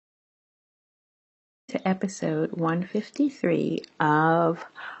to episode 153 of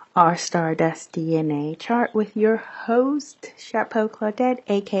our Stardust DNA chart with your host, Chapeau Claudette,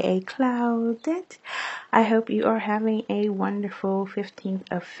 aka Claudette. I hope you are having a wonderful 15th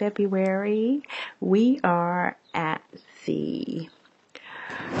of February. We are at the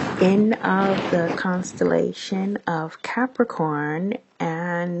end of the constellation of Capricorn,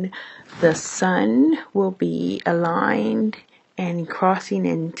 and the sun will be aligned and crossing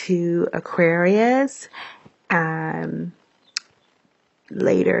into Aquarius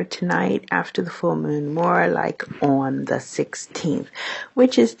later tonight after the full moon, more like on the 16th,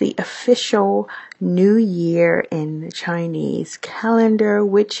 which is the official new year in the Chinese calendar,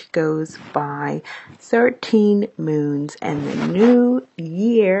 which goes by 13 moons. And the new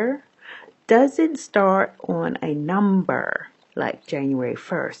year doesn't start on a number like January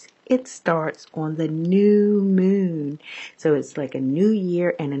 1st. It starts on the new moon. So it's like a new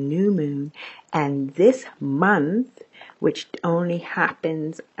year and a new moon. And this month, which only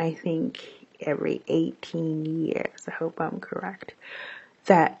happens, I think, every 18 years, I hope I'm correct,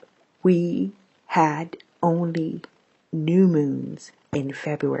 that we had only new moons in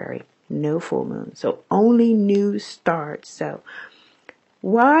February, no full moon. So only new starts. So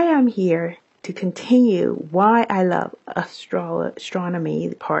why I'm here to continue why I love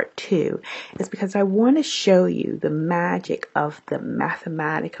astronomy part 2 is because I want to show you the magic of the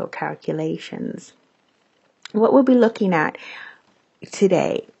mathematical calculations. What we'll be looking at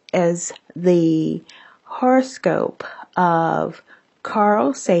today is the horoscope of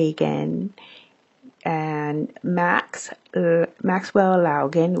Carl Sagan and Maxwell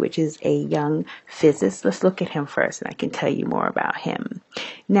Laugen, which is a young physicist. Let's look at him first, and I can tell you more about him.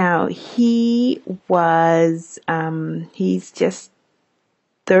 Now, he's just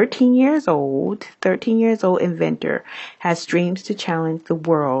 13 years old, inventor, has dreams to challenge the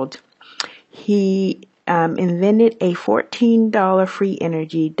world. He invented a $14 free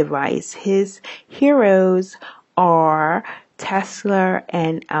energy device. His heroes are Tesla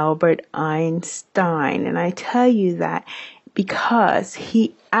and Albert Einstein. And I tell you that because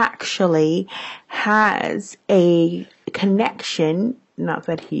he actually has a connection, not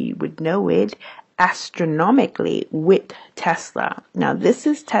that he would know it, astronomically with Tesla. Now, this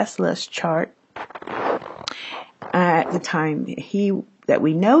is Tesla's chart at the time that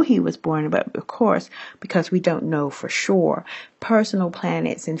we know he was born, but of course, because we don't know for sure, personal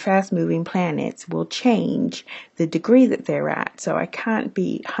planets and fast-moving planets will change the degree that they're at. So I can't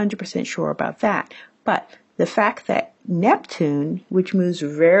be 100% sure about that. But the fact that Neptune, which moves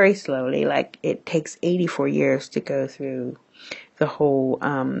very slowly, like it takes 84 years to go through the whole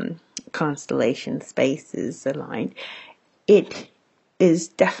constellation spaces aligned, it is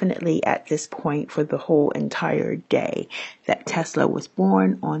definitely at this point for the whole entire day that Tesla was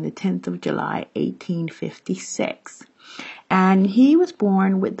born on the 10th of July, 1856. And he was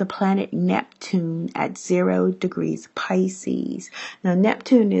born with the planet Neptune at 0 degrees Pisces. Now,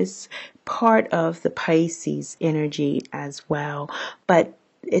 Neptune is part of the Pisces energy as well, but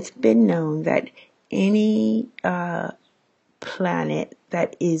it's been known that any planet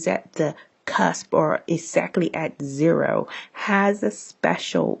that is at the cusp or exactly at 0 has a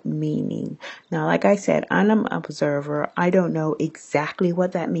special meaning. Now, like I said, I'm an observer. I don't know exactly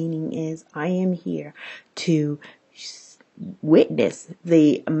what that meaning is. I am here to witness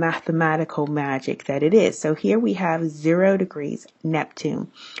the mathematical magic that it is. So here we have 0 degrees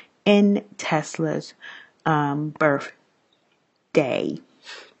Neptune in Tesla's birthday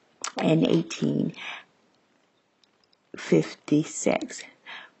in 1856.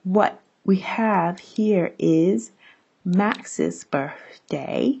 What we have here is Max's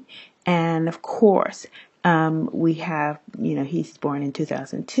birthday, and of course, we have, he's born in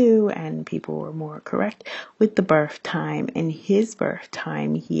 2002, and people were more correct with the birth time, and his birth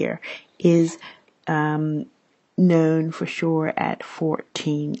time here is known for sure at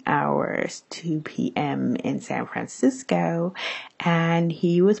 14 hours, 2 p.m. in San Francisco, and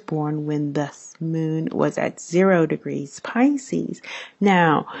he was born when the moon was at 0 degrees Pisces.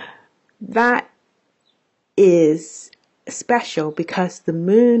 Now, that is special because the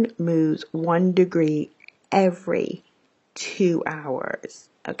moon moves 1 degree every 2 hours,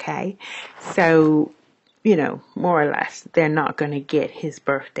 okay? So, more or less, they're not going to get his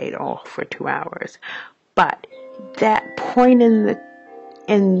birth date off for 2 hours. But that point in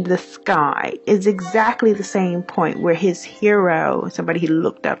the sky is exactly the same point where his hero, somebody he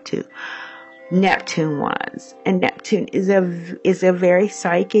looked up to, Neptune was. And Neptune is a very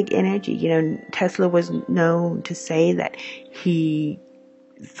psychic energy. Tesla was known to say that he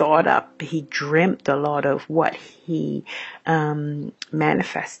thought up, he dreamt a lot of what he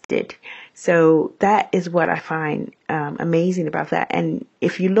manifested. So that is what I find amazing about that. And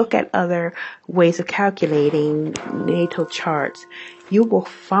if you look at other ways of calculating natal charts, you will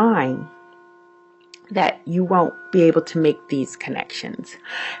find that you won't be able to make these connections.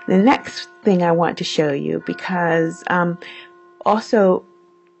 The next thing I want to show you, because also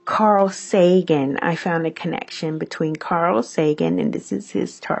Carl Sagan, I found a connection between Carl Sagan, and this is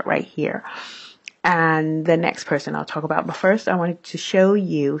his chart right here, and the next person I'll talk about. But first, I wanted to show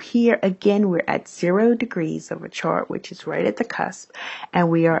you here again, we're at 0 degrees of a chart, which is right at the cusp, and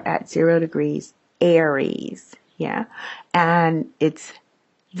we are at 0 degrees Aries. Yeah. And it's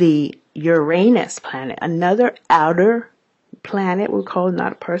the Uranus planet, another outer planet. We'll call it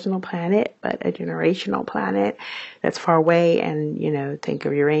not a personal planet, but a generational planet that's far away. And, think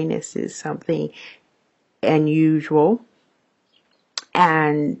of Uranus as something unusual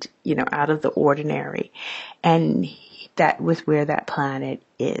and, out of the ordinary. And that was where that planet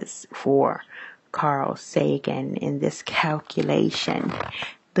is for Carl Sagan in this calculation.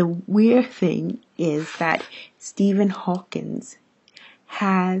 The weird thing is that Stephen Hawking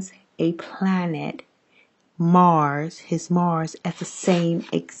has a planet, Mars, his Mars, at the same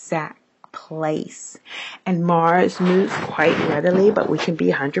exact place. And Mars moves quite readily, but we can be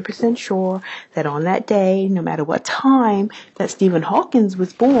 100% sure that on that day, no matter what time that Stephen Hawking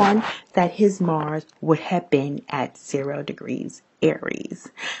was born, that his Mars would have been at 0 degrees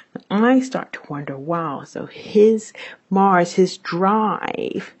Aries. I start to wonder, wow, so his Mars, his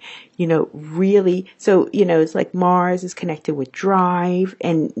drive, really, so, it's like Mars is connected with drive,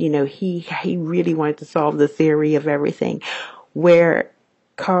 and, he really wanted to solve the theory of everything, where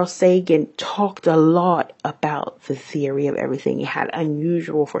Carl Sagan talked a lot about the theory of everything. He had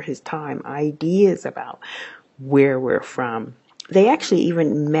unusual for his time ideas about where we're from. They actually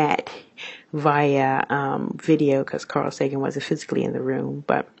even met via video, because Carl Sagan wasn't physically in the room,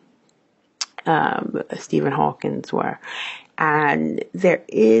 but Stephen Hawking were. And there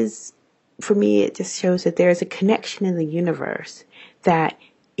is, for me, it just shows that there is a connection in the universe that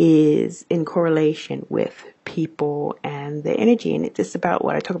is in correlation with people and the energy. And it's just about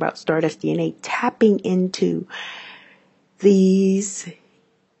what I talk about, Stardust DNA, tapping into these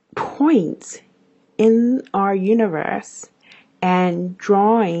points in our universe and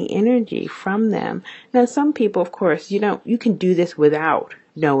drawing energy from them. Now, some people, of course, you can do this without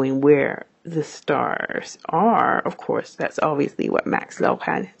knowing where the stars are. Of course, that's obviously what Max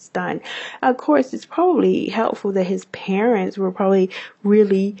Lohan has done. Of course, it's probably helpful that his parents were probably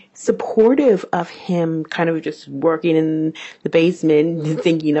really supportive of him kind of just working in the basement and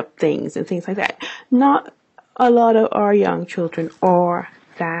thinking up things and things like that. Not a lot of our young children are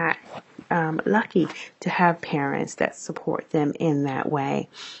that lucky to have parents that support them in that way.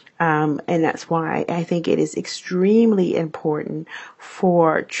 And that's why I think it is extremely important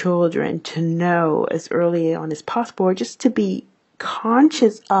for children to know as early on as possible, or just to be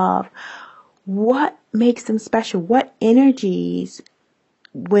conscious of what makes them special, what energies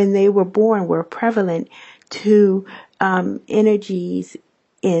when they were born were prevalent to energies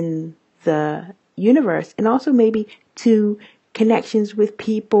in the universe, and also maybe to connections with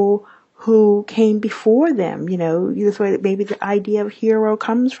people who came before them. That's where maybe the idea of hero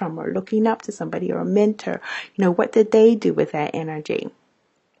comes from, or looking up to somebody, or a mentor. What did they do with that energy?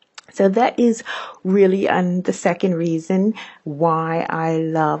 So that is really the second reason why I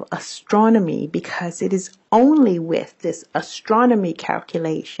love astronomy, because it is only with this astronomy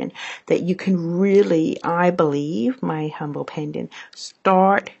calculation that you can really, I believe, my humble opinion,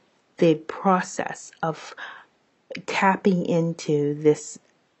 start the process of tapping into this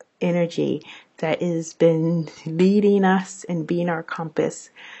energy that has been leading us and being our compass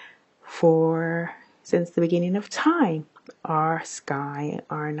since the beginning of time. Our sky,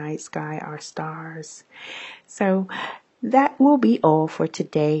 our night sky, our stars. So that will be all for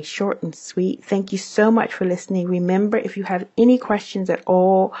today. Short and sweet. Thank you so much for listening. Remember, if you have any questions at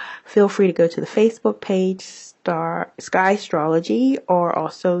all, feel free to go to the Facebook page, Sky Astrology, or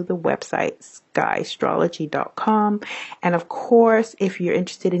also the website, skyastrology.com. And of course, if you're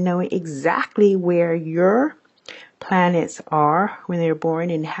interested in knowing exactly where your planets are when they're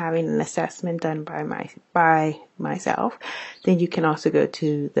born and having an assessment done by myself, then you can also go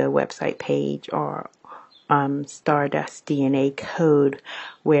to the website page, or Stardust DNA Code,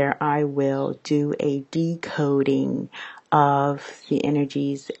 where I will do a decoding of the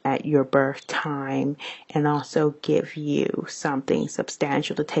energies at your birth time, and also give you something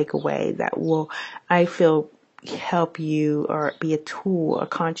substantial to take away that will, I feel, help you, or be a tool, a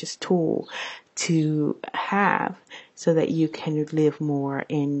conscious tool to have, so that you can live more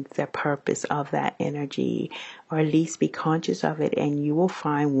in the purpose of that energy, or at least be conscious of it. And you will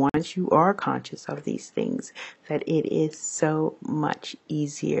find, once you are conscious of these things, that it is so much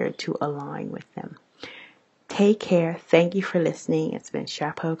easier to align with them. Take care. Thank you for listening. It's been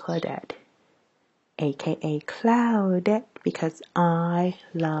Chapeau Claudette, aka Cloudette, because I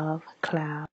love clouds.